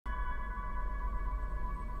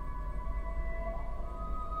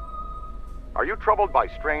Are you troubled by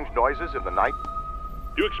strange noises in the night?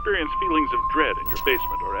 Do you experience feelings of dread in your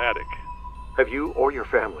basement or attic? Have you or your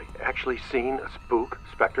family actually seen a spook,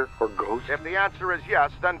 specter, or ghost? If the answer is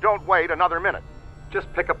yes, then don't wait another minute.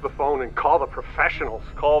 Just pick up the phone and call the professionals.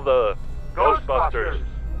 Call the Ghostbusters.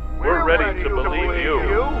 We're ready to believe you.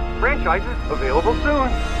 Franchises available soon.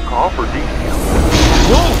 Call for details.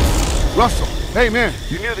 Whoa! Russell, hey man.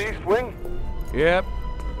 You near the East Wing? Yep.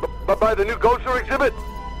 But by the new Ghoster exhibit?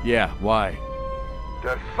 Yeah, why?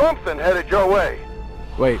 There's something headed your way.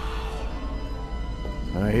 Wait.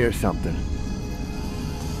 I hear something.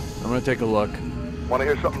 I'm gonna take a look. Want to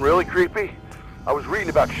hear something really creepy? I was reading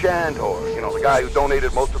about Shandor, the guy who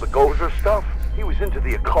donated most of the Gozer stuff. He was into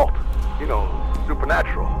the occult,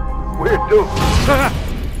 supernatural. Weird dude.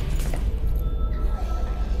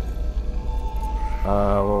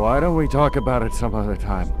 Well, why don't we talk about it some other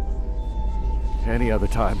time? Any other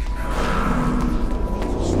time.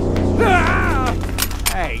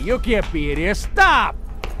 Hey, you can't be in here. Stop!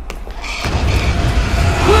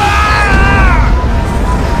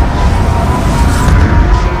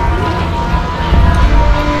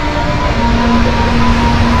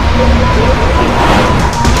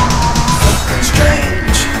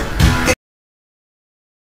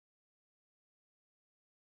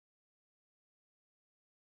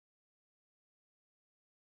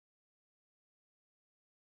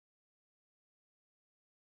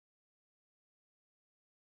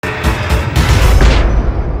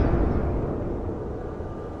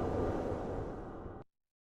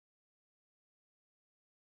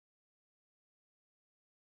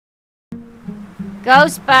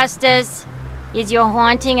 Ghostbusters! Is your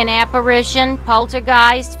haunting an apparition,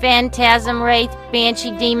 poltergeist, phantasm, wraith,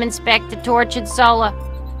 banshee, demon, specter, tortured soul?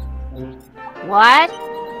 What?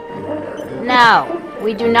 No,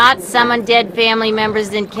 we do not summon dead family members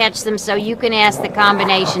and catch them, so you can ask the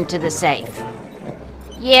combination to the safe.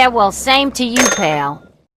 Yeah, well, same to you, pal.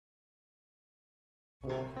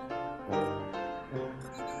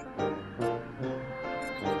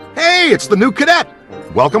 Hey, it's the new cadet!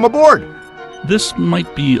 Welcome aboard! This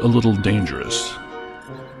might be a little dangerous.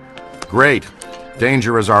 Great.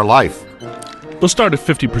 Danger is our life. We'll start at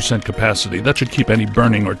 50% capacity. That should keep any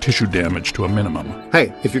burning or tissue damage to a minimum.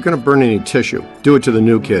 Hey, if you're gonna burn any tissue, do it to the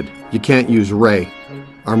new kid. You can't use Ray.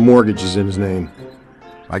 Our mortgage is in his name.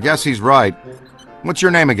 I guess he's right. What's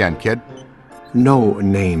your name again, kid? No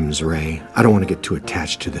names, Ray. I don't want to get too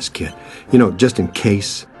attached to this kid. Just in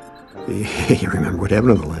case. You remember what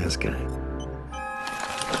happened to the last guy.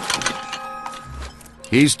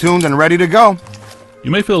 He's tuned and ready to go.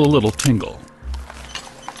 You may feel a little tingle.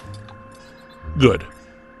 Good.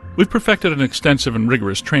 We've perfected an extensive and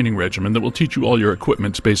rigorous training regimen that will teach you all your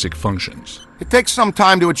equipment's basic functions. It takes some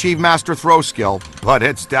time to achieve master throw skill, but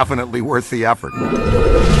it's definitely worth the effort.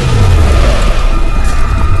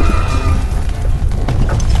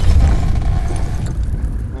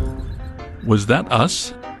 Was that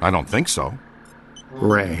us? I don't think so.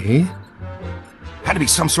 Ray? Had to be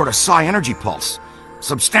some sort of psi energy pulse.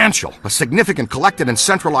 Substantial. A significant collected and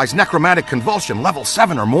centralized necromantic convulsion, level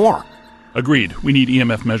 7 or more. Agreed. We need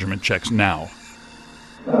EMF measurement checks now.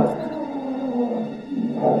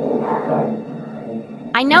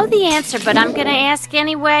 I know the answer, but I'm gonna ask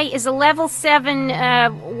anyway. Is a level 7,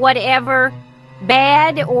 whatever,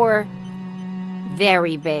 bad or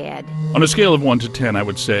very bad? On a scale of 1 to 10, I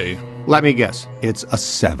would say... Let me guess. It's a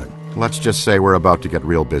 7. Let's just say we're about to get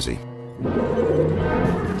real busy.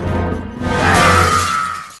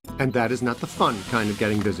 And that is not the fun kind of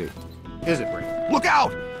getting busy. Is it, Ray? Look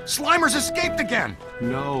out! Slimer's escaped again!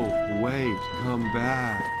 No, wait, come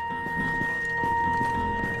back.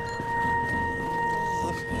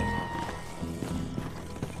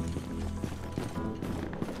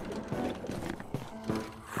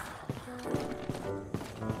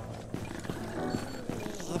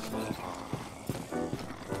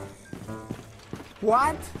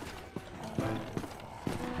 What?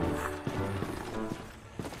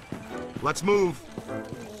 Let's move.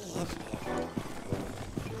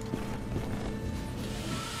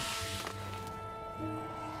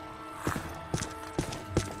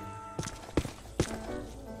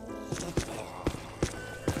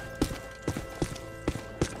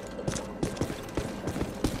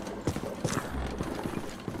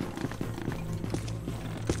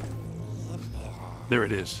 There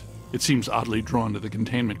it is. It seems oddly drawn to the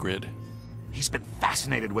containment grid. He's been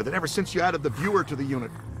fascinated with it ever since you added the viewer to the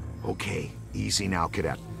unit. Okay, easy now,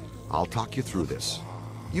 cadet. I'll talk you through this.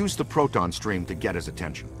 Use the proton stream to get his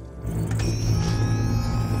attention.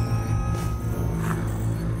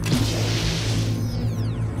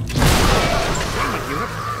 Unit,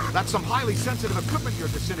 That's some highly sensitive equipment you're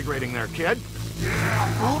disintegrating there, kid.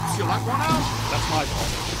 Oops, you let one out. That's my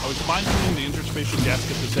fault. I was fine-tuning the interspatial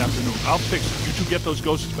gasket this afternoon. I'll fix it. You two get those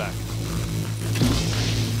ghosts back.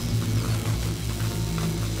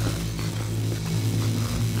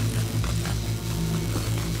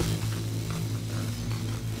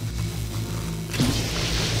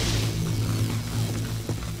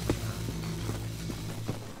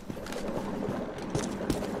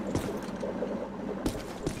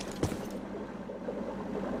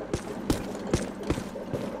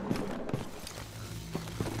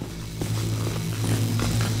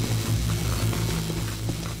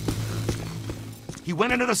 He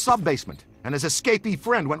went into the sub-basement, and his escapee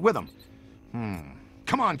friend went with him.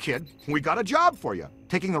 Come on, kid. We got a job for you.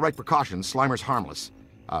 Taking the right precautions, Slimer's harmless.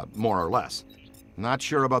 More or less. Not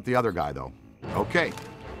sure about the other guy, though. Okay,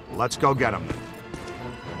 let's go get him.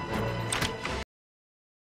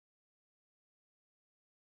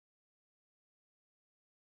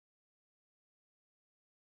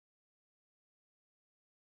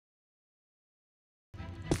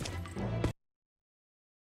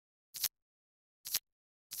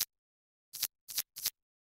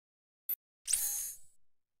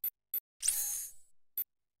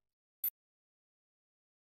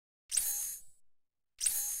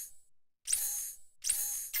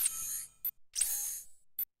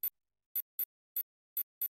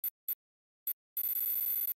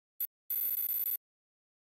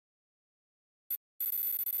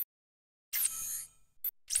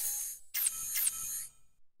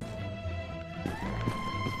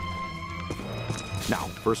 Now,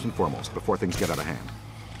 first and foremost, before things get out of hand,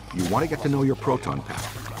 you want to get to know your proton pack.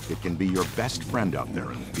 It can be your best friend out there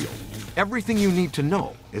in the field. Everything you need to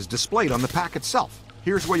know is displayed on the pack itself.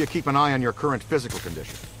 Here's where you keep an eye on your current physical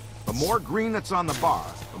condition. The more green that's on the bar,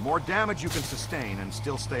 the more damage you can sustain and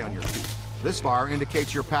still stay on your feet. This bar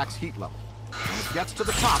indicates your pack's heat level. When it gets to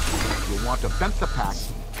the top, you'll want to vent the pack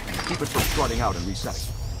and keep it from shorting out and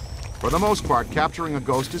resetting. For the most part, capturing a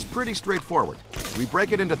ghost is pretty straightforward. We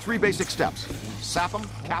break it into 3 basic steps. Sap them,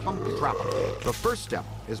 cap them, trap them. The first step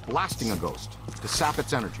is blasting a ghost to sap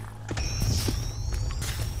its energy.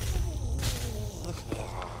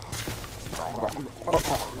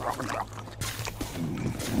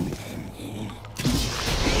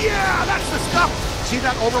 Yeah, that's the stuff! See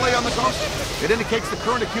that overlay on the ghost? It indicates the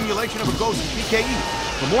current accumulation of a ghost's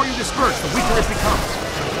PKE. The more you disperse, the weaker it becomes.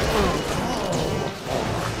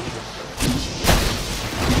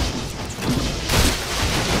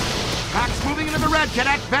 Pack's moving into the red,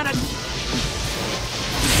 cadet. Bennett.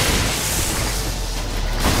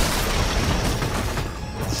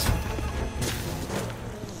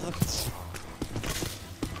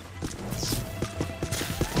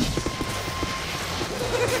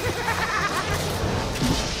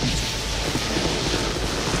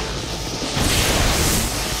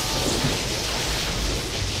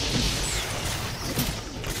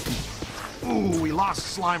 Ooh, we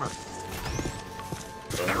lost Slimer.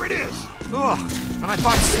 There it is! Ugh, and I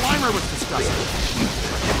thought Slimer was disgusting.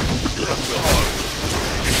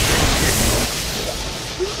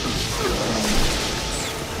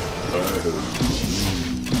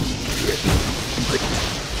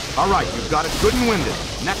 All right, you've got it good and winded.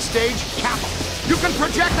 Next stage, cap 'em. You can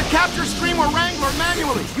project the capture stream or wrangler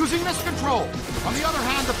manually, using this control. On the other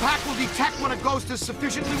hand, the pack will detect when a ghost is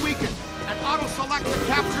sufficiently weakened and auto-select the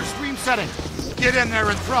capture stream setting. Get in there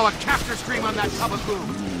and throw a capture stream on that tub of goo.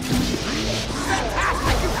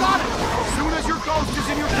 Fantastic, you got it! As soon as your ghost is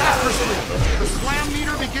in your capture stream, the slam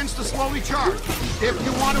meter begins to slowly charge. If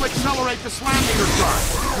you want to accelerate the slam meter charge,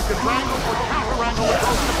 you can wrangle or counter-wrangle the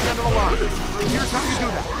ghost at the end of the line. Here's how you do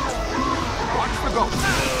that. Watch the ghost.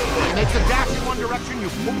 When it makes a dash in one direction, you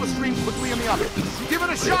pull the stream quickly in the other. Give it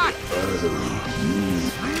a shot!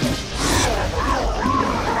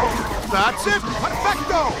 That's it!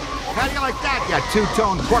 Perfecto! How do you like that, you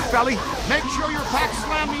two-toned pork belly? Make sure your pack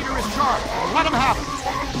slam meter is charged. Let him have it.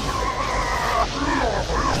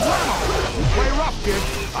 You play rough, kid.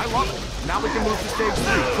 I love it. Now we can move to stage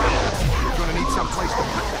 3. Travel. You're gonna need some place to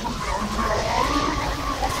put that.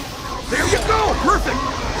 There you go! Perfect!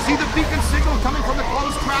 See the beacon signal coming from the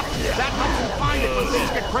closed trap? That helps you find it when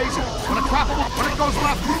things get crazy. When it goes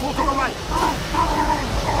left, pull to the right.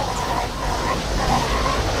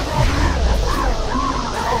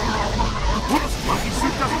 Whoops, monkey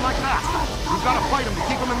suit doesn't like that. You've got to fight him to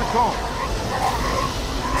keep him in the cone.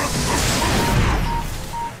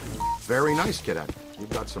 Very nice, cadet. You've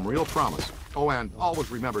got some real promise. Oh, and always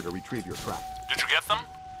remember to retrieve your trap. Did you get them?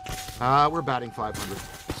 We're batting 500.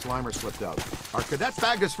 Slimer slipped out. Our cadet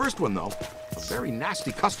bagged his first one, though. A very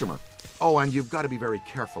nasty customer. Oh, and you've got to be very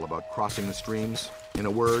careful about crossing the streams. In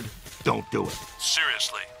a word, don't do it.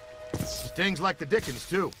 Seriously. Stings like the dickens,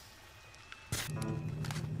 too.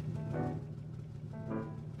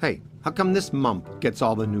 Hey, how come this mump gets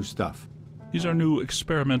all the new stuff? He's our new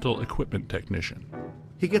experimental equipment technician.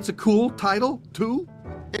 He gets a cool title, too?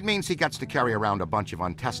 It means he gets to carry around a bunch of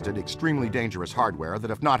untested, extremely dangerous hardware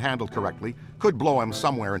that, if not handled correctly, could blow him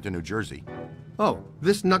somewhere into New Jersey. Oh,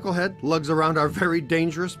 this knucklehead lugs around our very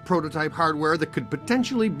dangerous prototype hardware that could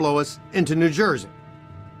potentially blow us into New Jersey.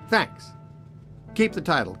 Thanks. Keep the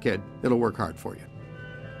title, kid. It'll work hard for you.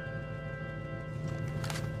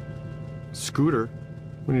 Scooter,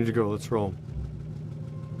 we need to go. Let's roll.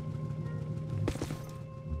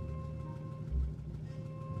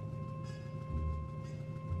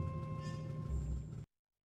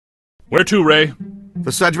 Where to, Ray?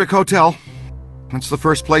 The Sedgwick Hotel. That's the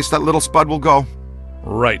first place that little spud will go.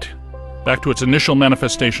 Right. Back to its initial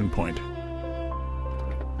manifestation point.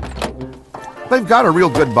 They've got a real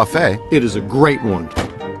good buffet. It is a great one.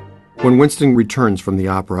 When Winston returns from the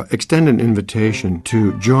opera, extend an invitation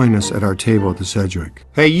to join us at our table at the Sedgwick.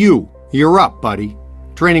 Hey, you're up, buddy.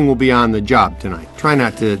 Training will be on the job tonight. Try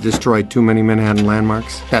not to destroy too many Manhattan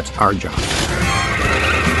landmarks. That's our job.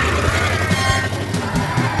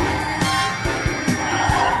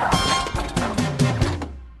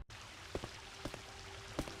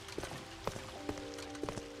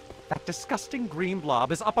 That disgusting green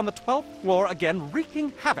blob is up on the 12th floor again,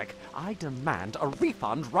 wreaking havoc. I demand a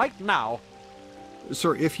refund right now.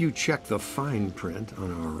 Sir, if you check the fine print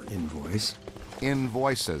on our invoice...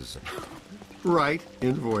 Invoices. Right,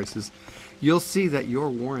 invoices. You'll see that your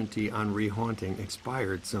warranty on rehaunting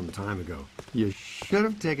expired some time ago. You should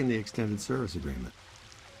have taken the extended service agreement.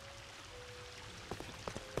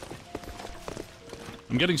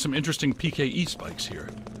 I'm getting some interesting PKE spikes here.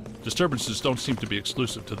 Disturbances don't seem to be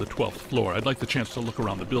exclusive to the 12th floor. I'd like the chance to look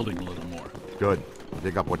around the building a little more. Good.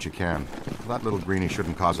 Dig up what you can. That little greenie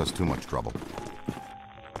shouldn't cause us too much trouble.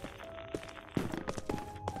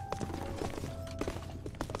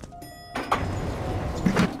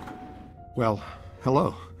 Well,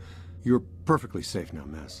 hello. You're perfectly safe now,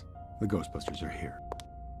 Miss. The Ghostbusters are here.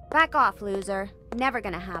 Back off, loser. Never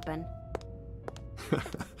gonna happen.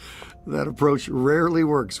 That approach rarely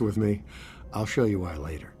works with me. I'll show you why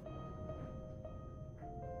later.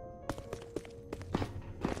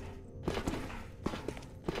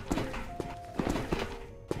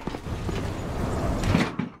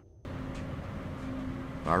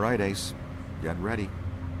 All right, Ace. Get ready.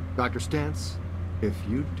 Dr. Stantz, if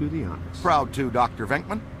you do the honors. Proud to, Dr.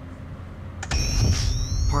 Venkman.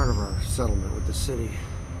 Part of our settlement with the city,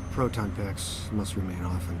 proton packs must remain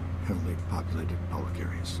off in heavily populated public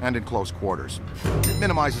areas. And in close quarters. It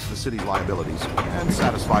minimizes the city's liabilities and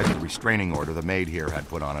satisfies the restraining order the maid here had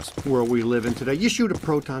put on us. World we live in today, you shoot a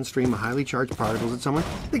proton stream of highly charged particles at someone,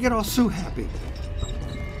 they get all so happy.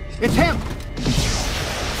 It's him!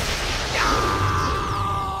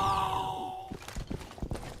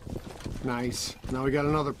 Nice. Now we got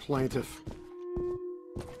another plaintiff.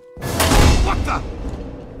 What the?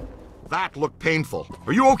 That looked painful.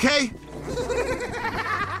 Are you okay?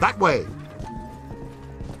 That way.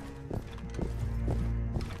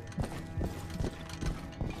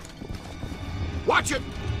 Watch it!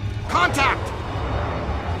 Contact!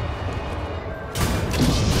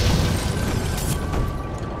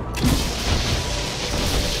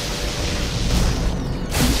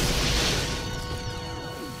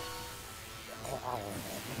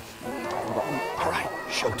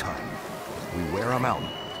 Showtime. We wear him out,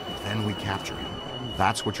 then we capture him.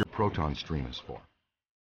 That's what your proton stream is for.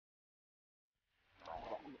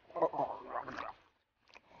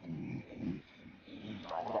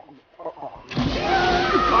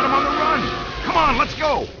 Got him on the run! Come on, let's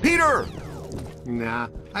go! Peter! Nah,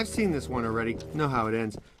 I've seen this one already. Know how it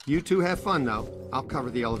ends. You two have fun, though. I'll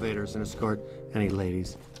cover the elevators and escort any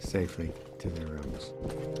ladies safely to their rooms.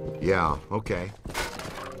 Yeah, okay.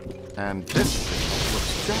 And this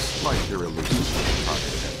looks just like your elusive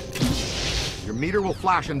target. Your meter will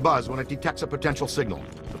flash and buzz when it detects a potential signal.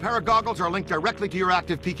 The paragoggles are linked directly to your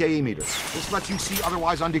active PKE meter. This lets you see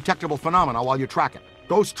otherwise undetectable phenomena while you track it.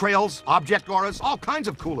 Ghost trails, object auras, all kinds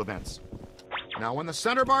of cool events. Now, when the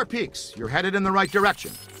center bar peaks, you're headed in the right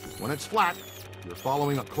direction. When it's flat, you're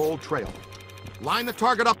following a cold trail. Line the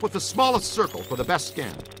target up with the smallest circle for the best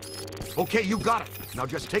scan. Okay, you got it. Now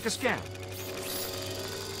just take a scan.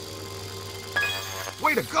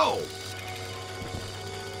 Way to go!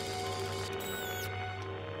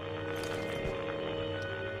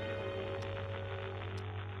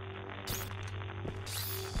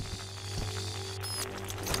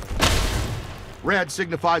 Red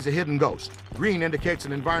signifies a hidden ghost. Green indicates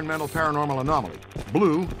an environmental paranormal anomaly.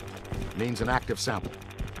 Blue means an active sample.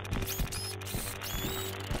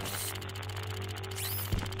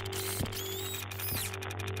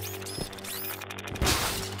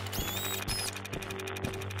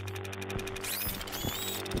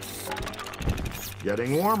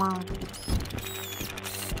 Getting warmer.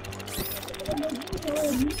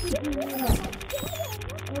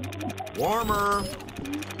 Warmer.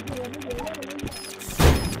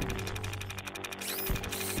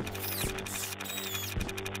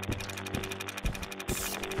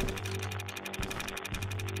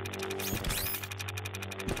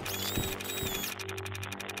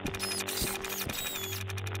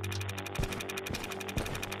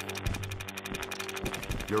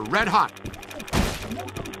 You're red hot.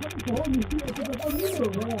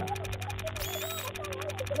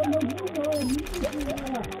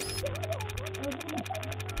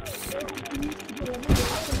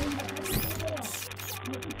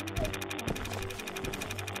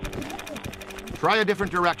 Try a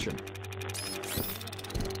different direction.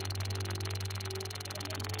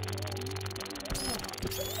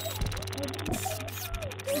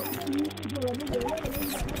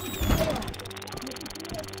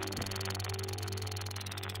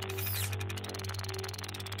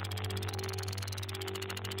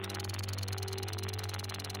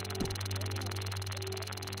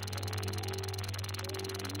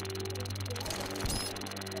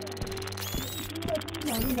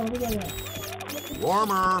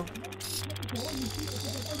 Warmer.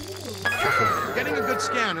 Getting a good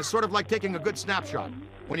scan is sort of like taking a good snapshot.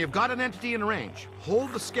 When you've got an entity in range,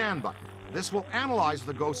 hold the scan button. This will analyze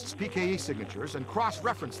the ghost's PKE signatures and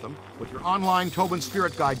cross-reference them with your online Tobin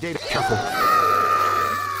Spirit Guide data. Careful.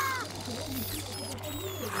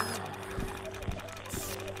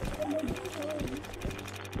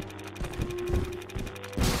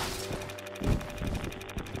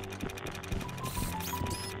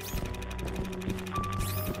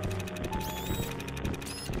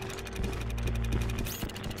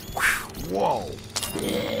 Whoa!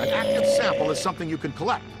 An active sample is something you can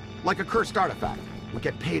collect, like a cursed artifact. We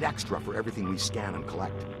get paid extra for everything we scan and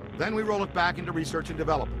collect. Then we roll it back into research and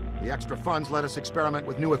development. The extra funds let us experiment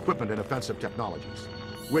with new equipment and offensive technologies,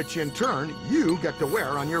 which in turn you get to wear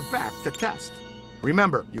on your back to test.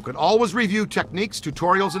 Remember, you can always review techniques,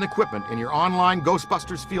 tutorials, and equipment in your online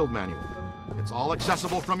Ghostbusters field manual. It's all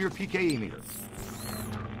accessible from your PKE meter.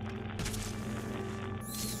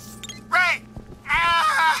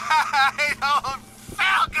 I don't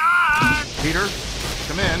feel good! Peter,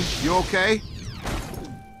 come in. You okay?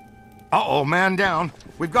 Uh-oh, man down.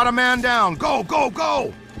 We've got a man down. Go, go,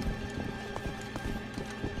 go!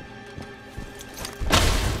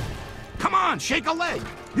 Come on, shake a leg.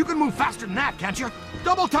 You can move faster than that, can't you?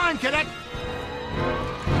 Double time, cadet!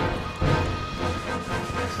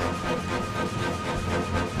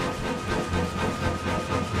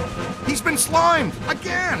 He's been slimed!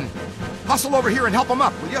 Again! Hustle over here and help him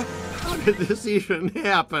up, will you? How did this even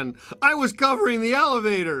happen? I was covering the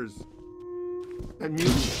elevators. And you,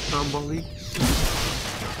 tumbleweed.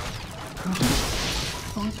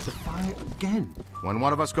 Oh, it's a fire again. When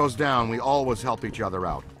one of us goes down, we always help each other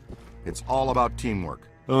out. It's all about teamwork.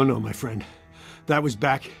 Oh no, my friend. That was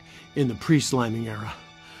back in the pre-sliming era.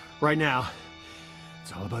 Right now,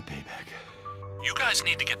 it's all about payback. You guys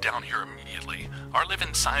need to get down here immediately. Our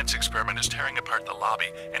living science experiment is tearing apart the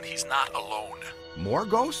lobby, and he's not alone. More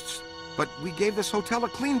ghosts? But we gave this hotel a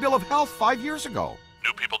clean bill of health 5 years ago.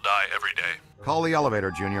 New people die every day. Call the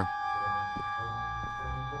elevator, Junior.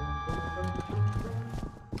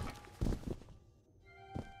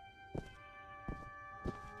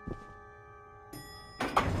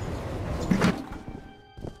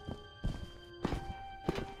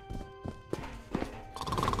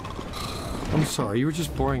 I'm sorry, you were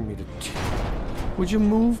just boring me to tears. Would you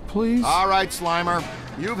move, please? All right, Slimer.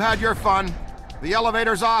 You've had your fun. The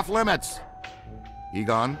elevator's off limits.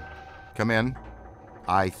 Egon, come in.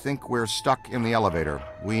 I think we're stuck in the elevator.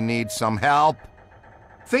 We need some help.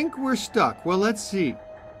 Think we're stuck. Well, let's see.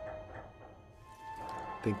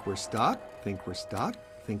 Think we're stuck? Think we're stuck?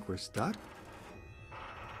 Think we're stuck?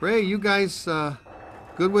 Ray, you guys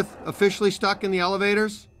good with officially stuck in the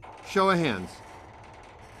elevators? Show of hands.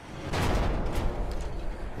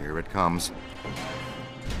 Here it comes.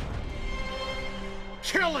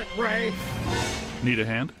 Kill it, Ray! Need a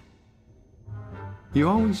hand? You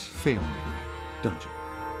always fail me, don't you?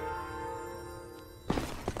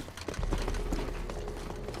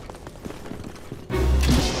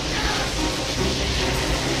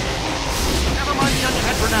 Never mind the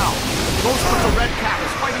underhead for now. The ghost with the red cap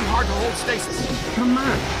is fighting mighty hard to hold stasis. Come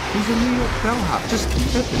on. He's a New York bellhop. Just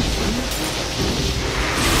keep it.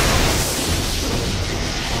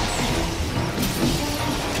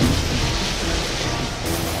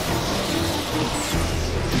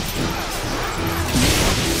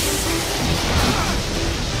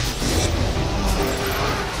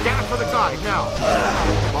 Stand for the guide now.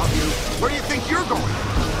 Above you. Where do you think you're going?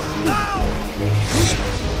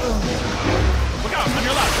 Look out, on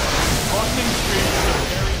your left. Crossing street is a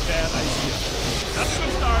very bad idea. That's a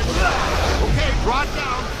good start. Okay, draw it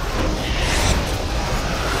down.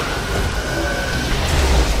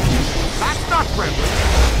 That's not friendly.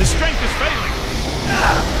 His strength is failing.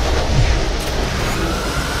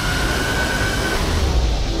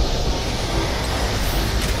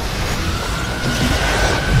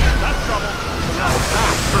 That's trouble.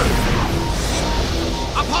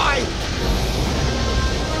 Up high.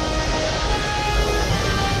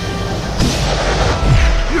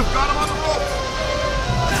 You've got him on the rope.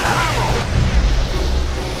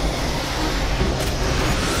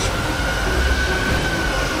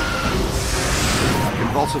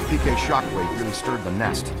 Convulsive PK shockwave really stirred the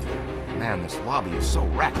nest. Man, this lobby is so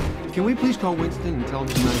wrecked. Can we please call Winston and tell him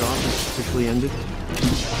tonight off is officially ended?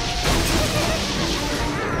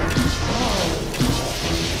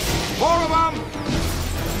 More of them!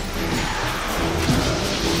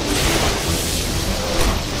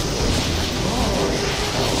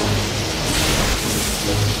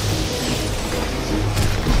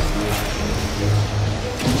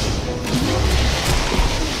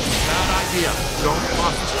 Bad idea. Don't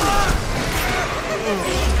cross the street.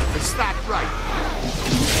 Is that right?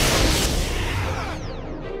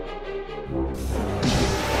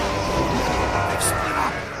 They've split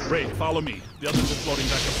up. Ray, follow me. The others are floating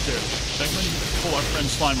back upstairs. Beckman, pull our friend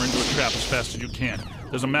Slimer into a trap as fast as you can.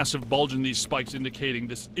 There's a massive bulge in these spikes indicating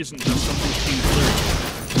this isn't just some routine clearing.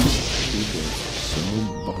 He is so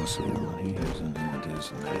bossy when he hasn't had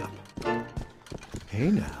his nap.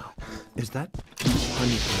 Hey now, is that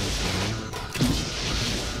honey?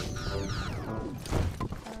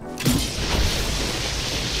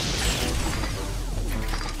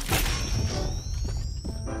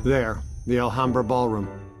 There, the Alhambra Ballroom.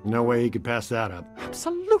 No way he could pass that up.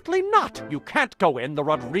 Absolutely not! You can't go in. The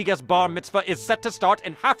Rodriguez bar mitzvah is set to start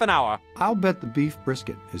in half an hour. I'll bet the beef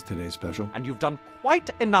brisket is today's special. And you've done quite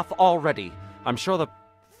enough already. I'm sure the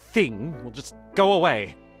thing will just go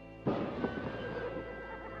away.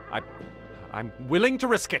 I'm willing to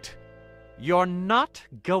risk it. You're not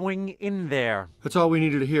going in there. That's all we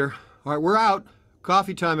needed to hear. All right, we're out.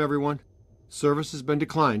 Coffee time, everyone. Service has been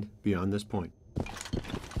declined beyond this point.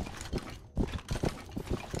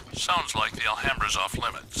 Sounds like the Alhambra's off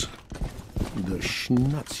limits. The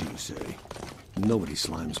schnutz, you say? Nobody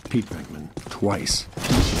slimes Pete Beckman twice. Be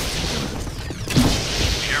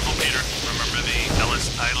careful, Peter. Remember the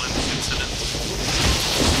Ellis Island incident?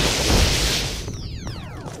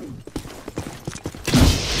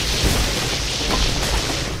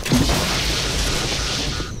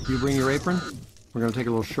 You bring your apron? We're gonna take a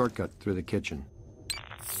little shortcut through the kitchen.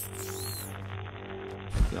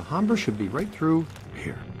 The Alhambra should be right through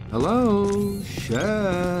here. Hello,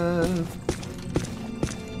 chef.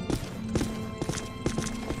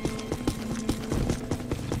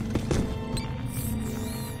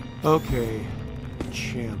 Okay,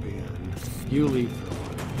 champion. You leave for a while.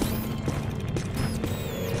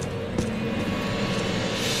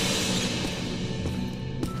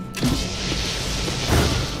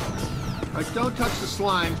 All right, don't touch the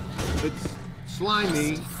slime. It's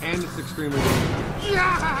slimy and it's extremely dangerous.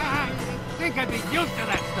 Yeah! I think I'd be used to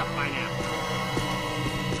that stuff by now.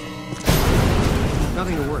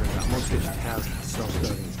 Nothing to worry about. Most kitchens have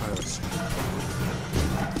self-starting pilots.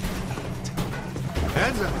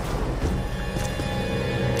 Heads up.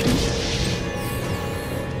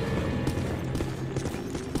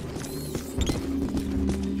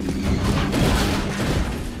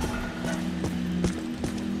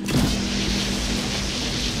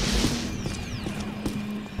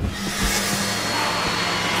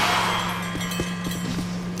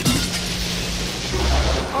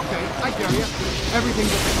 Everything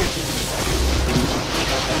but the kitchen.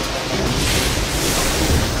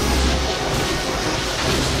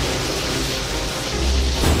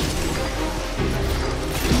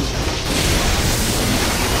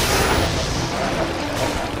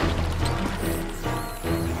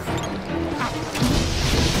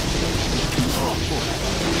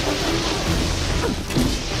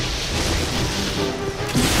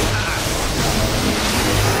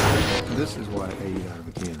 This is why I eat out of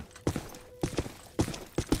a can.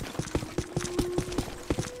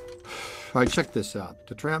 All right, check this out.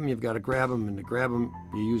 To trap him, you've got to grab him, and to grab him,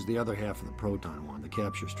 you use the other half of the proton wand, the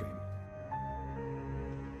capture stream.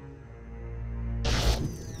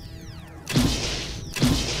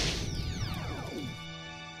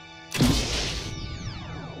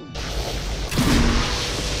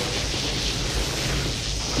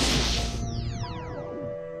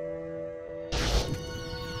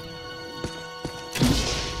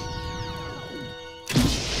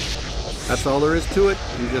 That's all there is to it.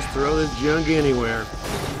 You just throw this junk anywhere.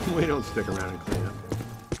 We don't stick around and clean up.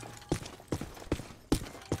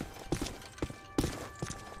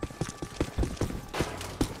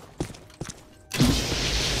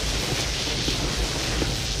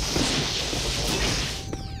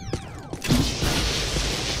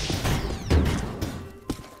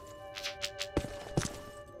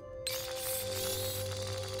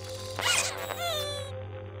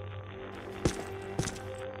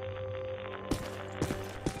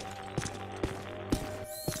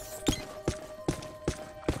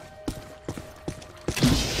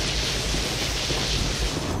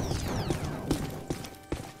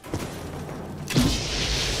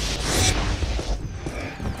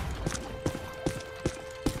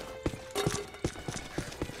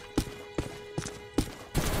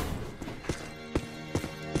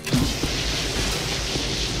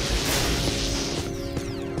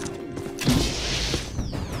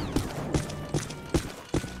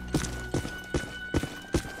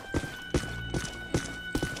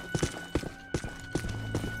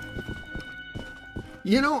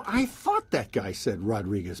 You know, I thought that guy said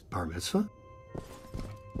Rodriguez bar mitzvah.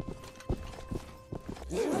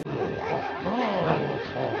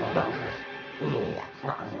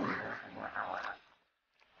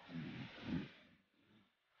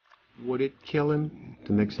 Would it kill him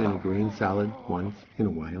to mix in a green salad once in a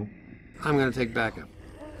while? I'm going to take backup.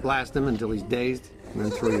 Blast him until he's dazed, and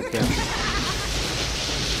then throw your capture.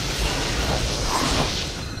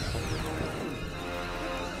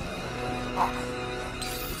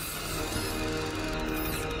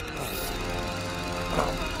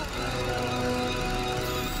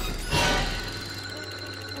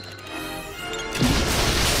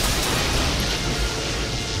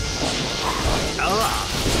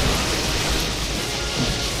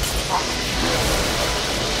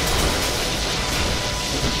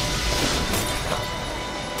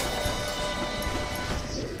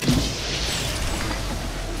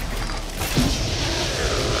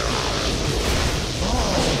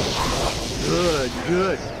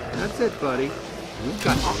 Good. That's it, buddy. You've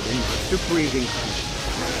got the breathing.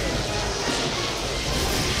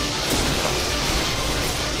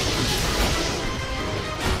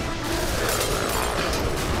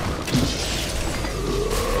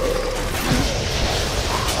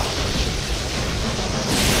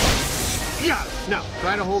 Yeah. Now,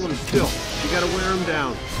 try to hold him still. You gotta wear him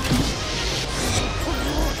down.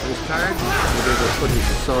 He's tired? We're gonna put his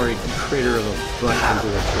sorry crater of a butt into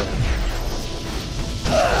a trap.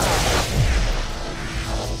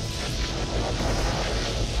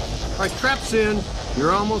 All right, trap's in.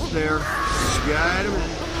 You're almost there. Guide him in.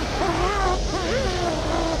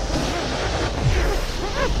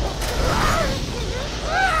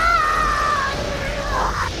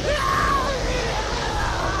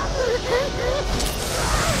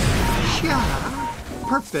 Yeah,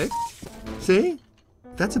 perfect. See?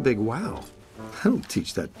 That's a big wow. That'll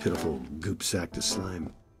teach that pitiful goop sack to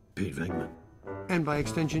slime Pete Venkman. And by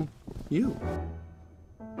extension, you.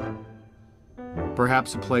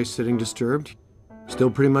 Perhaps a place sitting disturbed, still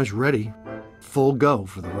pretty much ready, full go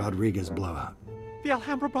for the Rodriguez blowout. The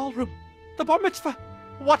Alhambra Ballroom, the bar mitzvah.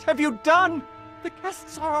 What have you done? The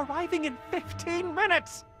guests are arriving in 15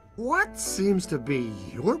 minutes. What seems to be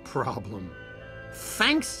your problem?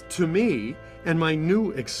 Thanks to me and my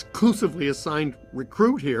new exclusively assigned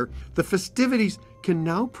recruit here, the festivities can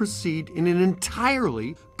now proceed in an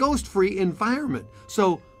entirely ghost-free environment.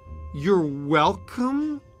 So, you're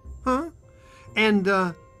welcome, huh? And,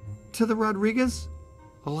 to the Rodriguez,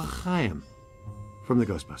 a l'chaim from the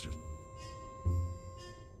Ghostbusters.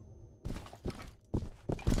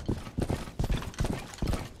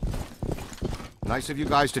 Nice of you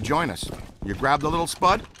guys to join us. You grabbed the little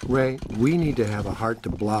spud? Ray, we need to have a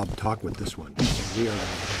heart-to-blob talk with this one. We are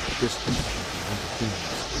distant.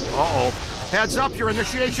 Uh-oh. Heads up, your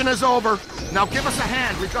initiation is over. Now give us a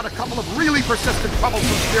hand. We've got a couple of really persistent troublesome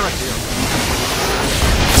spirits here.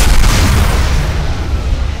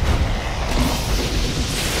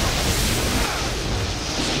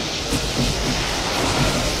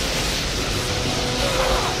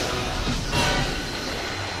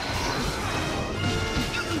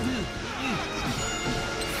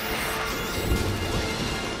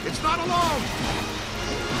 It's not alone!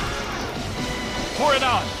 Pour it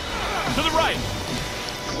on! To the right!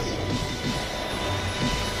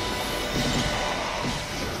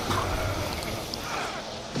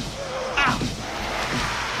 Ah!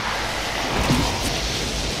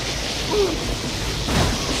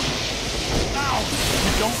 Ow!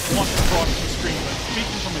 You don't want to cross the stream, but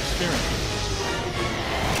speaking from experience.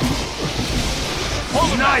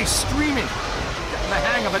 Nice streaming! Getting the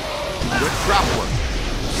hang of it. Good trap work.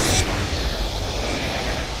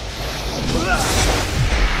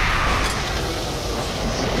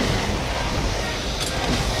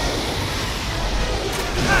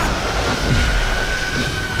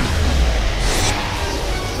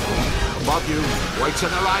 Above you, whites in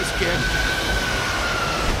their eyes, kid.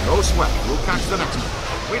 No sweat. We'll catch the next one.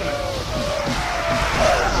 Wait a minute.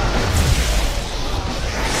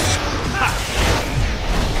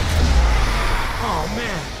 Oh,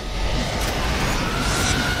 man.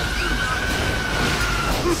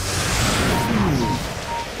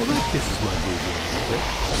 Well, that kisses my baby a little bit.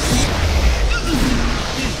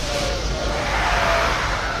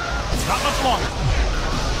 Not much longer.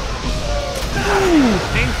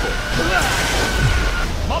 Painful.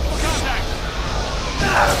 Multiple contact.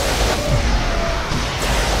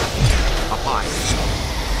 Up high.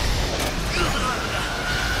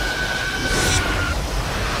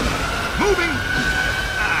 Moving.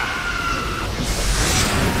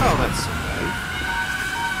 Oh, that's so nice.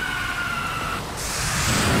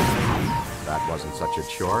 That wasn't such a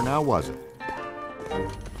chore, now was it?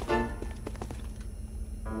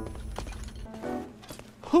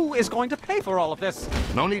 Who is going to pay for all of this?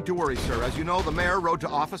 No need to worry, sir. As you know, the mayor rode to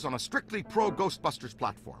office on a strictly pro-Ghostbusters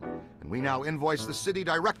platform. And we now invoice the city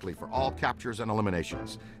directly for all captures and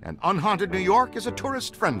eliminations. And unhaunted New York is a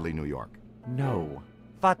tourist-friendly New York. No.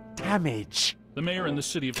 The damage. The mayor and the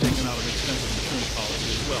city have taken out an extensive insurance policy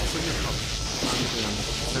as well, so you're covered. Honestly, I'm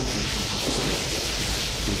sensing some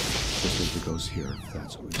just need to go here, if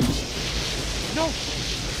that's what we do. No.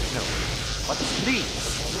 No. But please,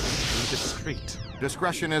 be discreet.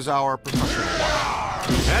 Discretion is our professional watch.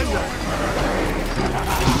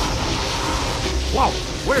 Whoa!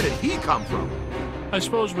 Where did he come from? I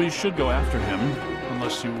suppose we should go after him,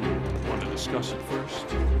 unless you want to discuss it first.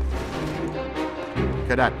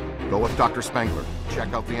 Cadet, go with Dr. Spangler.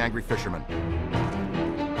 Check out the angry fisherman.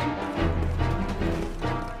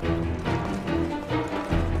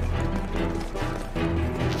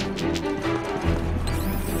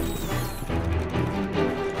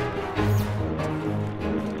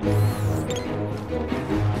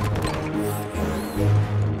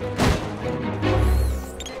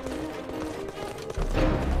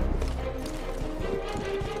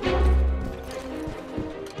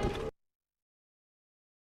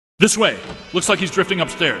 This way! Looks like he's drifting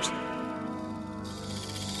upstairs.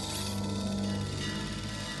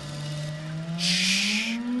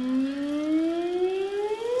 Shh.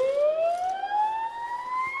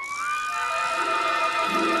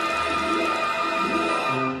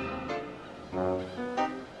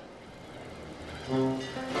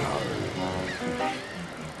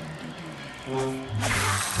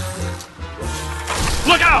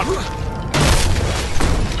 Look out!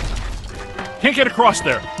 Can't get across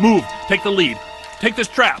there. Move. Take the lead. Take this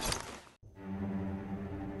trap.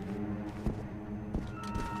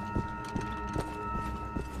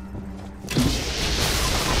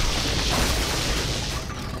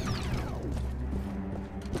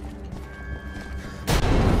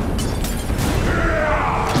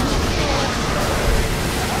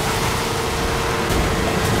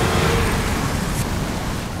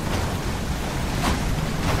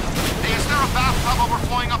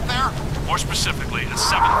 More specifically, a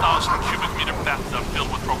 7,000 cubic meter bathtub filled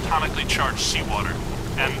with protonically charged seawater.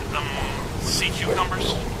 And, sea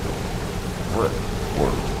cucumbers?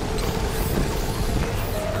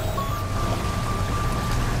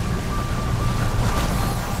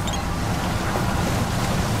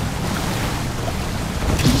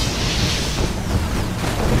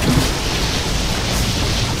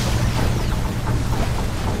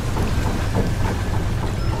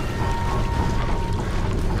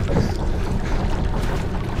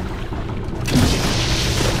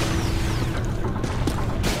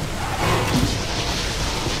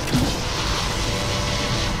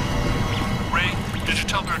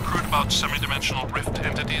 Semi-dimensional rift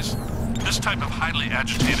entities. This type of highly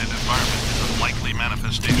agitated environment is a likely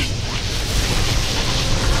manifestation for it.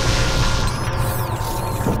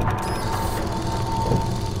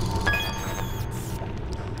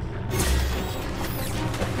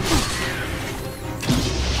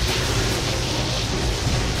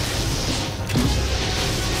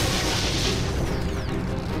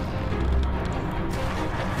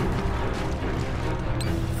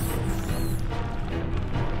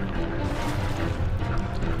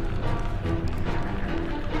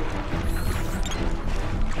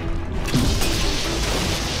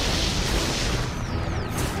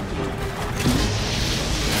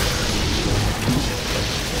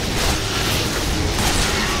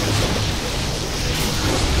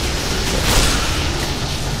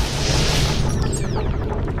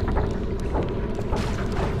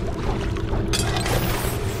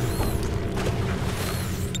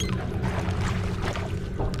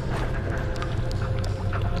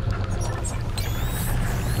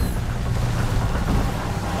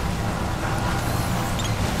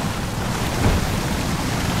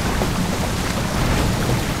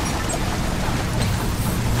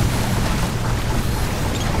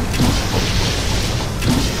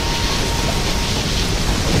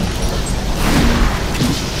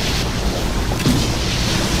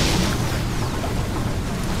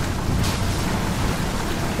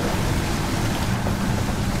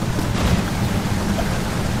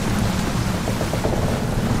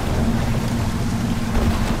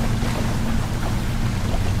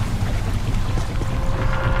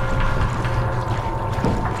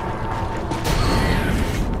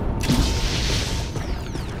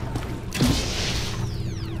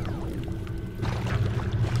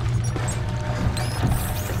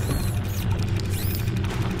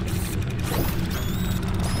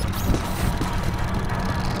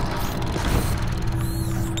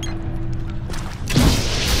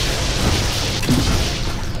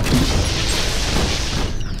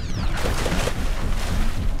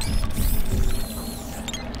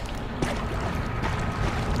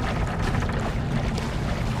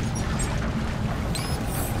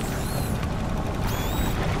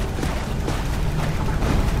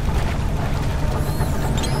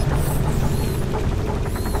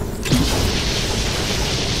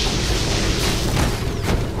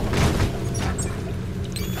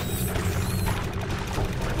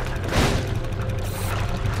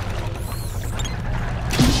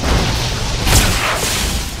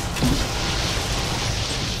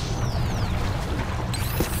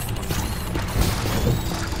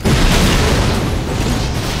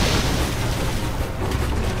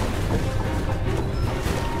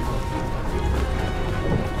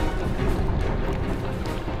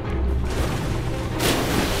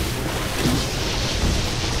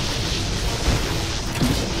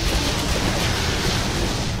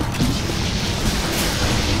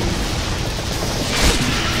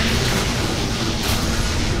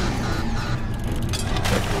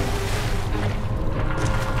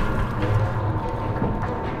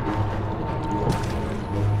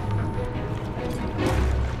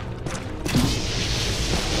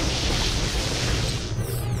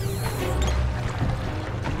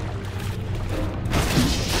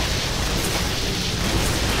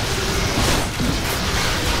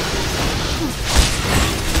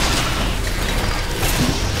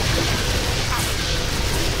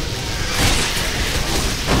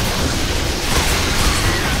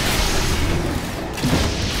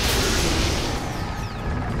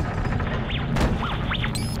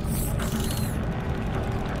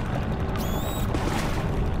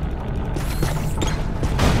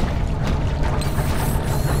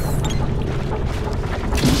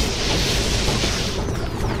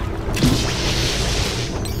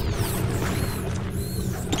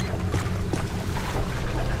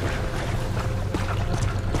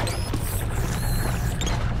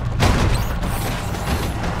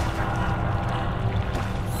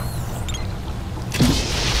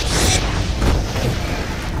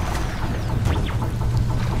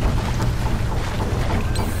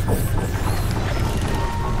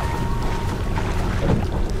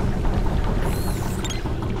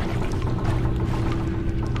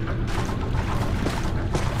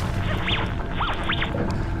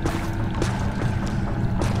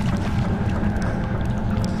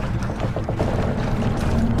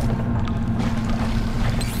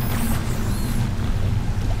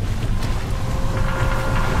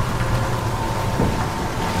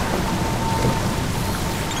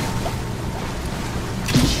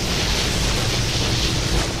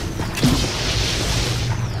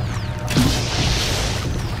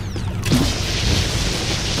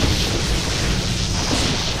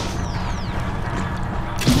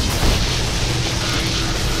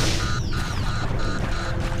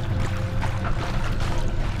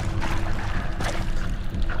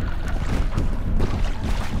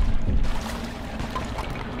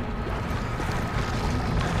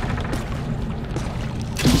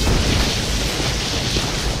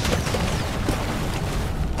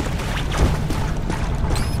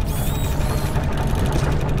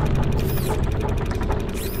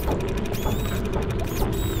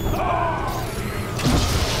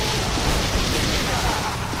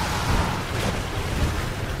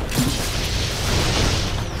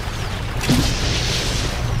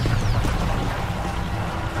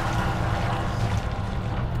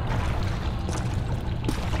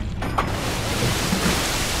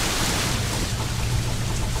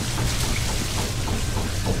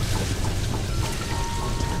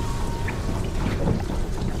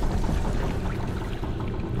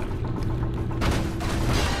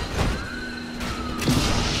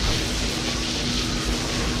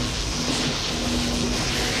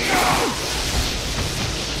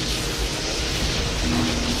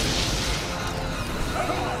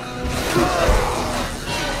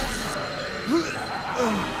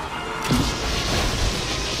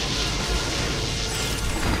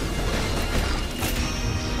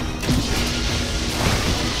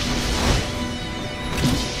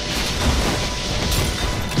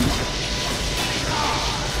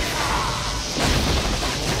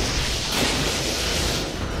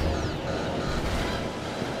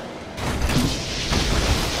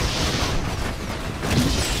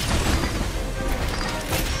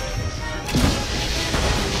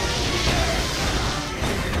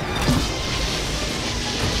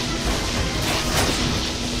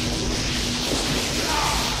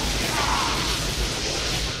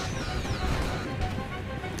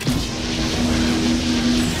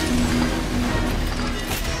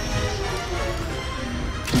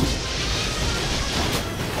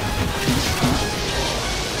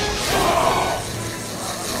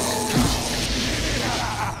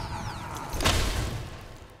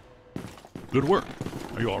 Good work.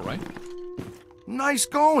 Are you all right? Nice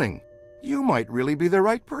going. You might really be the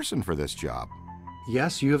right person for this job.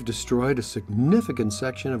 Yes, you have destroyed a significant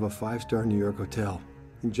section of a 5-star New York hotel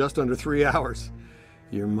in just under 3 hours.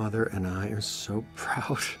 Your mother and I are so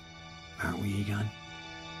proud. Aren't we, Egon?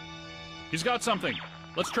 He's got something.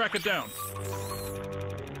 Let's track it down.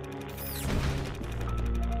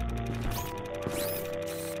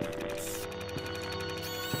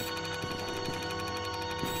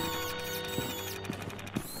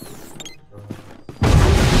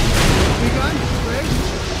 Egon? Greg?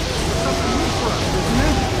 Something new for us, isn't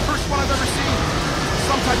it? First one I've ever seen.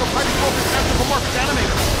 Some type of highly focused anthropomorphic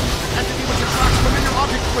animator. Entity which attracts familiar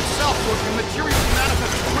objects to itself so it can materially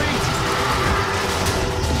manifest its range.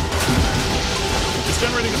 It's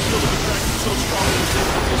generating a field of attraction so strong that it's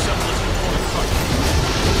able to assemble its component parts.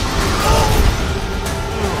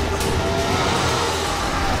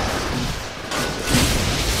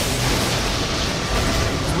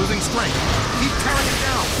 It's losing strength. Keep tearing it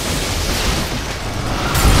down.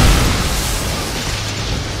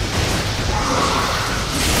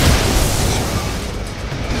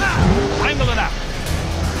 Angle it out.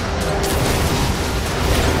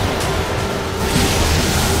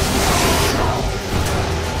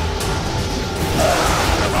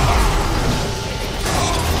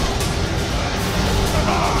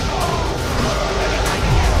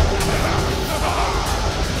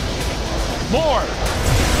 More!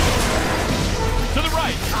 To the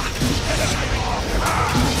right!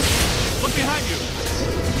 Look behind you!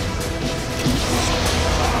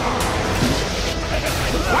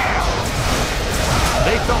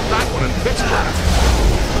 They felt that one in Pittsburgh.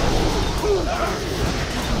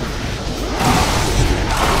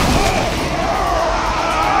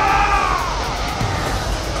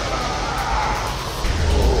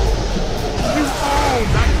 You own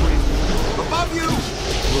that place. Above you!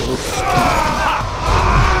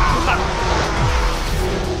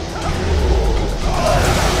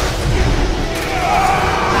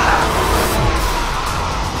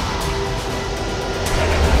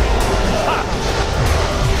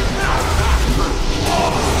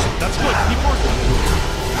 That's good. Keep working.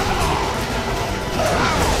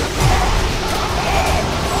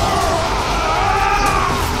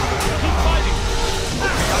 Keep fighting.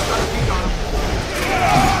 Okay, I've got a beat on him.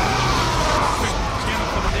 Scanning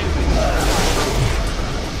for the data.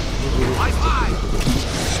 High five!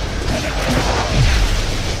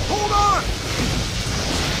 Hold on!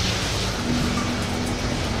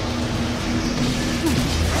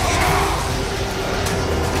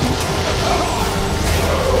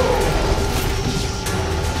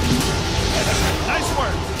 Nice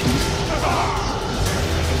work.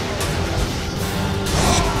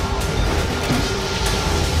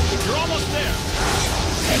 You're almost there.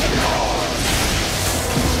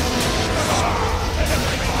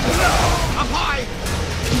 Up high!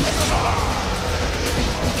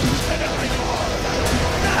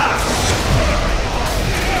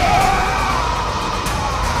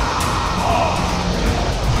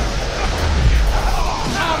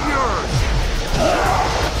 I'm yours!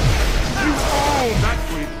 You own that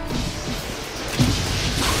creep!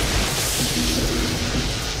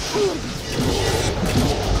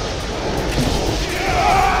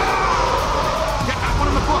 Get that one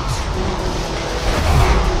in the books!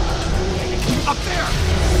 Up there!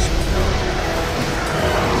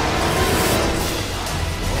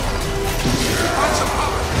 Find some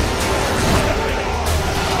cover!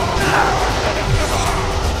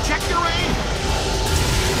 Check your aim!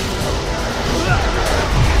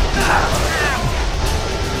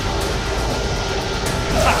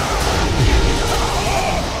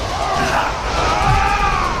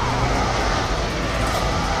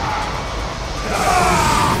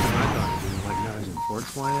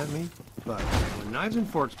 Flying at me, but when knives and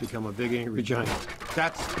forks become a big angry giant,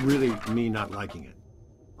 that's really me not liking it.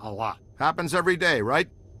 A lot. Happens every day, right?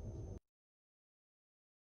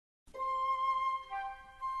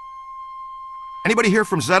 Anybody here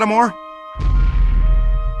from Zeddamore?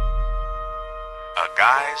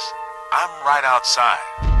 Guys, I'm right outside.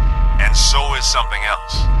 And so is something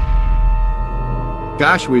else.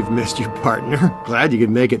 Gosh, we've missed you, partner. Glad you could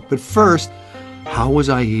make it. But first, how was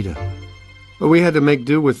Aida? Well, we had to make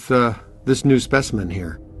do with this new specimen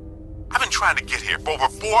here. I've been trying to get here for over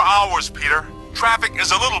 4 hours, Peter. Traffic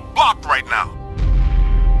is a little blocked right now.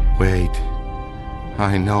 Wait.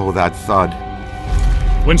 I know that thud.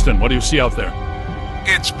 Winston, what do you see out there?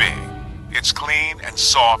 It's big. It's clean and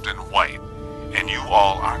soft and white. And you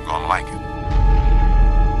all aren't gonna like it.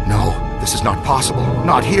 No, this is not possible.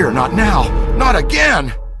 Not here, not now, not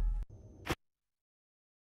again!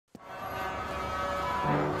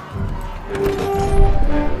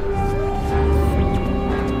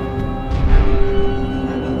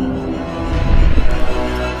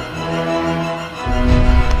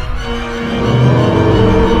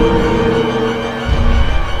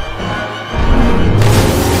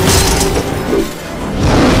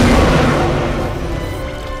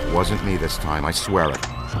 time, I swear it.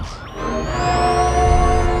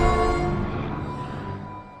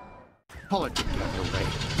 Pull it together, Ray.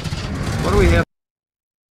 What do we have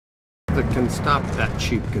that can stop that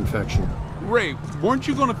cheap confection? Ray, weren't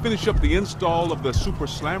you gonna finish up the install of the Super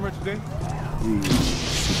Slammer today? The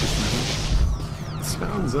Super Slammer?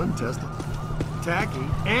 Sounds untested. Tacky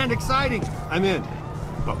and exciting. I'm in.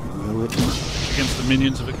 But will it work? Against the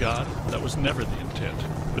minions of a god? That was never the intent.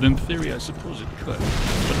 But in theory, I suppose it could.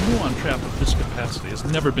 But a muon trap of this capacity has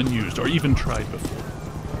never been used or even tried before.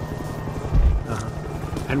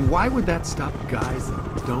 And why would that stop guys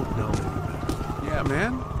that don't know any better? Yeah,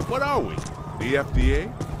 man. What are we? The FDA?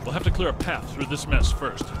 We'll have to clear a path through this mess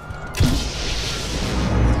first.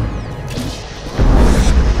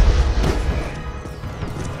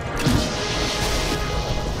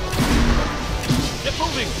 Get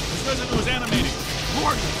moving! This residue is animating.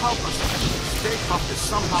 Lord help us! Stay Puft is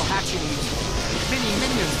somehow hatching these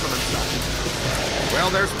mini-minions for themselves. Well,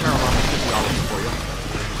 there's Paramount physiology for you.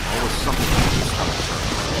 Always something to do stuff.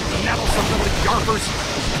 Nettlesome little yarpers.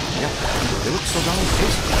 Yep, they look so darn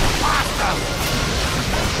tasty. Pasta!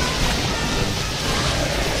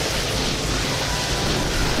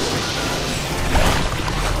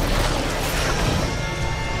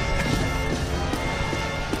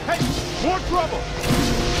 Hey! More trouble!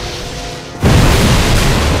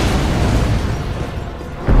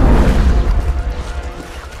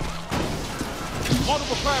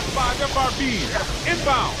 Multiple Class 5 FRBs.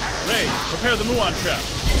 Inbound! Ray, prepare the muon trap.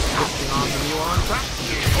 Switching on the muon trap?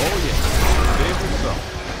 Oh, yeah. There we go.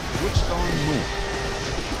 Switched on moon.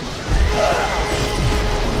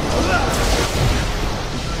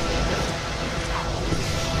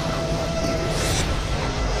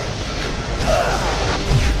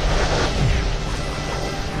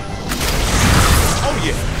 Oh,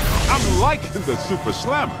 yeah. I'm liking the Super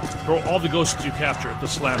Slammer. Throw all the ghosts you capture at the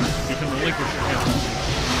slammer. You can relinquish your hand.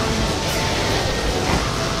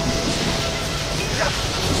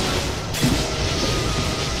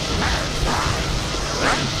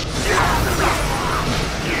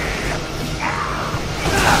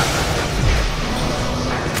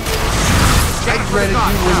 I dreaded you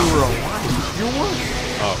when you were alive. You're worse.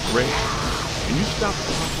 Ray, can you stop the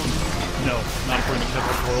clock on me? No, not according to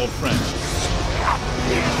Pepper, our old friend.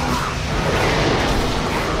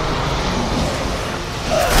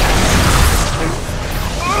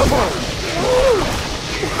 What?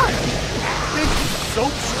 Big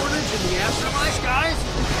soap shortage in the afterlife, guys?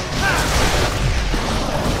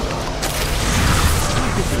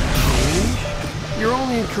 You're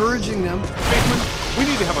only encouraging them. Bateman, we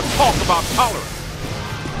need to have a talk about tolerance.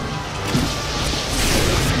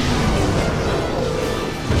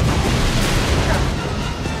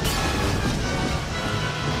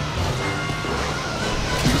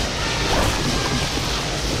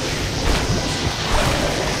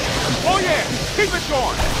 Oh yeah, keep it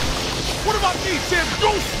going. What about me saying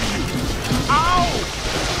ghost to you? Ow!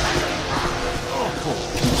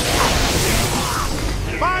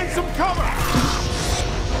 Find some cover!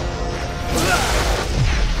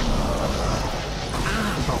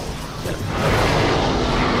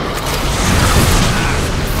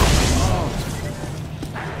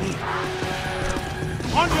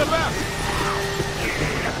 On your left!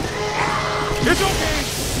 It's okay!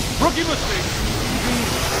 Rookie mistake!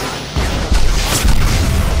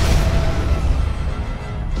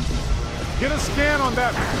 Get a scan on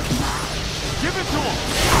that one. Give it to him!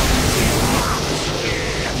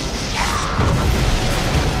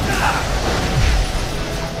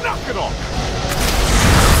 Knock it off!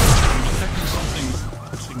 I'm detecting something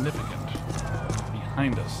significant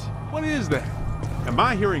behind us. What is that? Am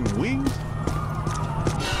I hearing wings?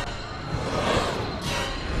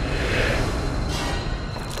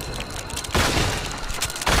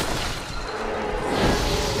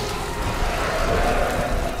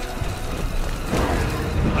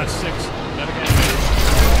 That's 6. Medic animators.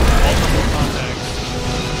 Multiple contacts.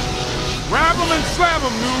 Grab him and slam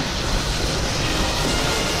him, noob!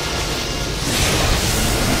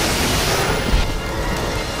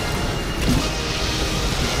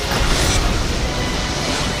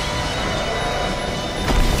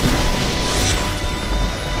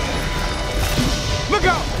 Look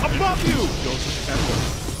out! Above you!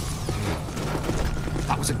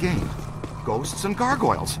 That was a game. Ghosts and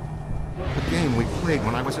Gargoyles. The game we played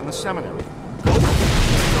when I was in the seminary.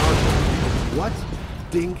 What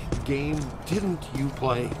dink game didn't you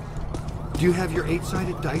play? Do you have your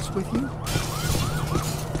 8-sided dice with you?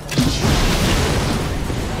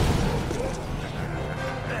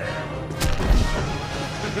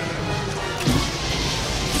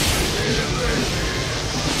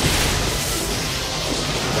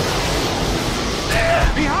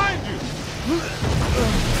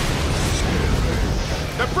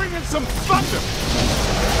 Man, some thunder!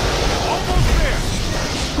 Almost there!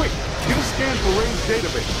 Quick, get a scan for Ray's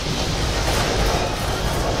database.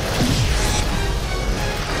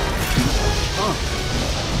 Oh!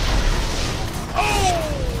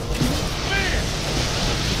 Man!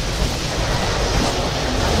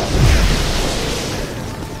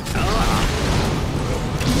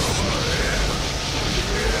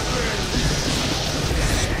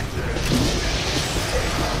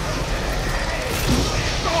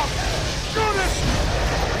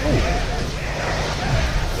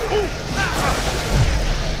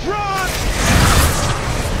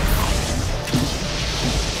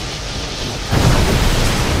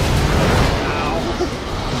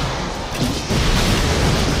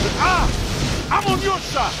 I'm on your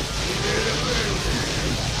side!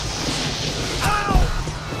 Ow!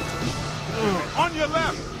 On your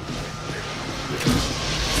left!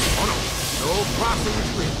 Oh no, no crossing the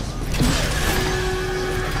street.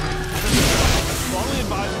 Strongly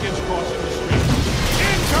advised against crossing the street.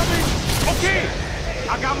 Incoming! Okay,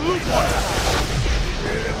 I got loot on it.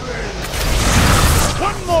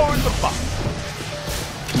 One more in the box.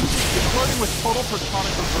 Flirting with total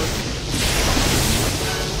protonic reversion.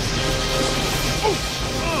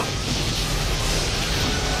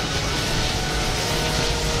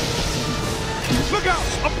 Look out!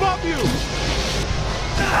 Above you!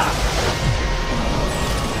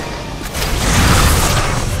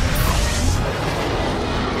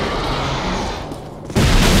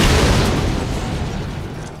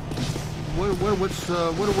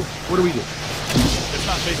 What do we do? It's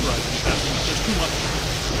not vaporizing fast enough. There's too much.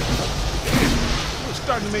 We're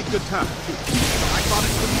starting to make good time. I thought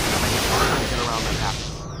it wouldn't make it harder to get around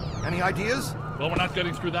Manhattan. Any ideas? Well, we're not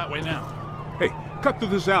getting through that way now. Hey, cut through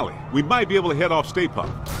this alley. We might be able to head off Stay Puft.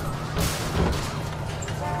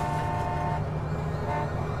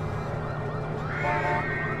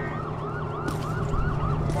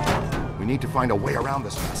 We need to find a way around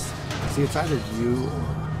this mess. See, it's either you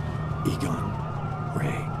or Egon,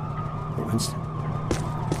 Ray, or Winston.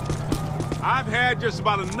 I've had just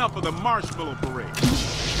about enough of the marshmallow parade.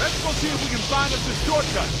 Let's go see if we can find us a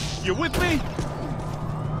shortcut. You with me?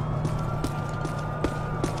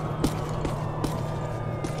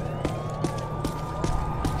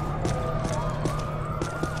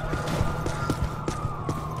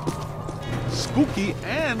 Spooky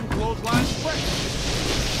and clothesline spray.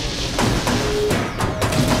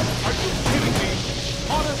 Are you kidding me?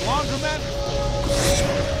 Haunted laundromat?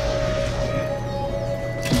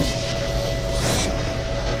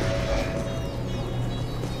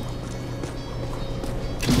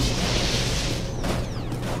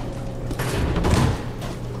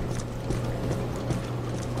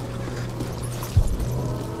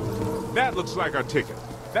 That looks like our ticket.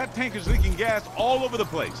 That tank is leaking gas all over the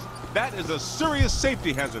place. That is a serious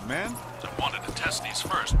safety hazard, man. I wanted to test these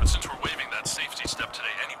first, but since we're waiving that safety step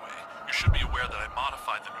today anyway, you should be aware that I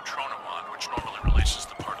modified the neutrona wand, which normally releases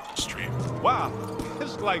the part of the stream. Wow,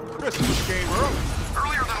 it's like Christmas came early.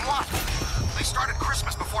 Earlier than what? They started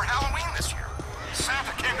Christmas before Halloween this year.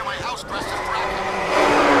 Santa came to my house dressed as Dracula.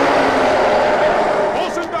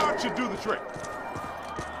 Olsen Dart should do the trick.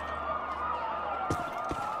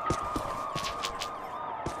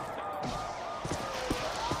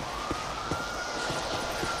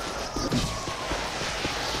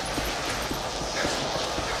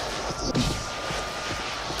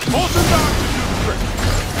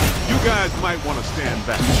 You guys might want to stand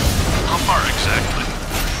back. How far exactly?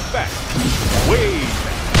 Back. Way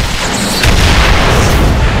back.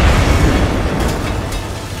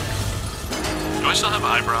 Do I still have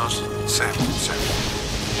eyebrows? Sam.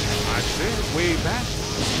 I said way back.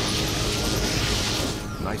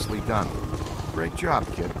 Nicely done. Great job,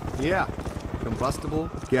 kid. Yeah, combustible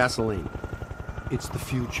gasoline. It's the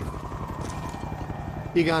future.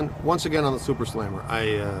 Egon, once again on the Super Slammer,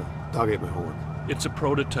 I dog ate my homework. It's a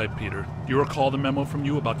prototype, Peter. Do you recall the memo from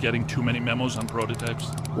you about getting too many memos on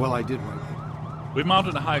prototypes? Well, I did write it. We've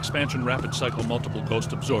mounted a high-expansion rapid-cycle multiple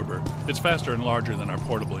ghost absorber. It's faster and larger than our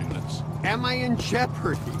portable units. Am I in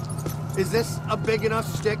jeopardy? Is this a big enough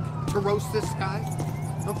stick to roast this guy?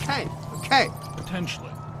 Okay.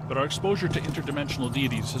 Potentially. But our exposure to interdimensional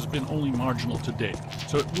deities has been only marginal to date,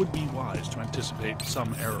 so it would be wise to anticipate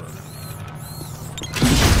some error.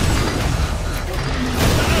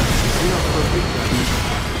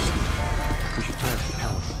 We should tie up the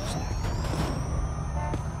pallet.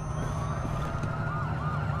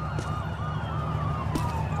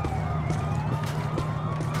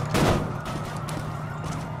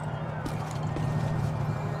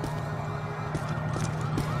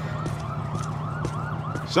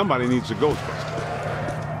 Somebody needs a Ghostbuster.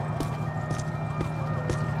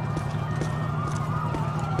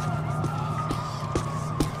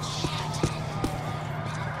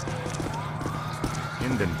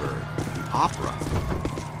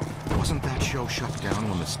 Wasn't that show shut down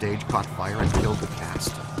when the stage caught fire and killed the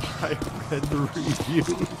cast? I read the reviews.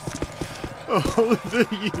 Oh, the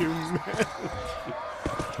humanity.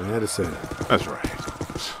 I had to say it. That's right.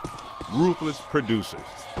 Ruthless producers.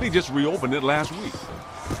 They just reopened it last week.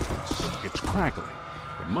 It's crackling.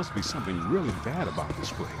 There must be something really bad about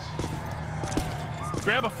this place.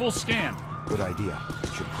 Grab a full scan. Good idea.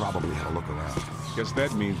 Should probably have a look around. Guess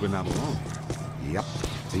that means we're not alone. Yep.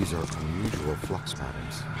 These are unusual flux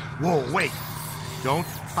patterns. Whoa, wait! Don't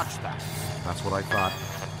touch that. That's what I thought.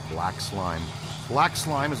 Black slime. Black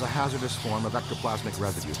slime is a hazardous form of ectoplasmic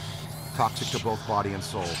residue. Toxic to both body and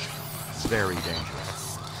soul. Very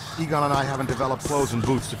dangerous. Egon and I haven't developed clothes and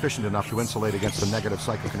boots sufficient enough to insulate against the negative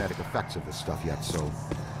psychokinetic effects of this stuff yet, so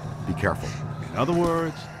be careful. In other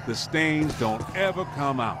words, the stains don't ever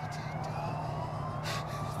come out.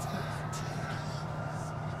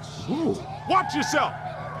 Ooh, watch yourself!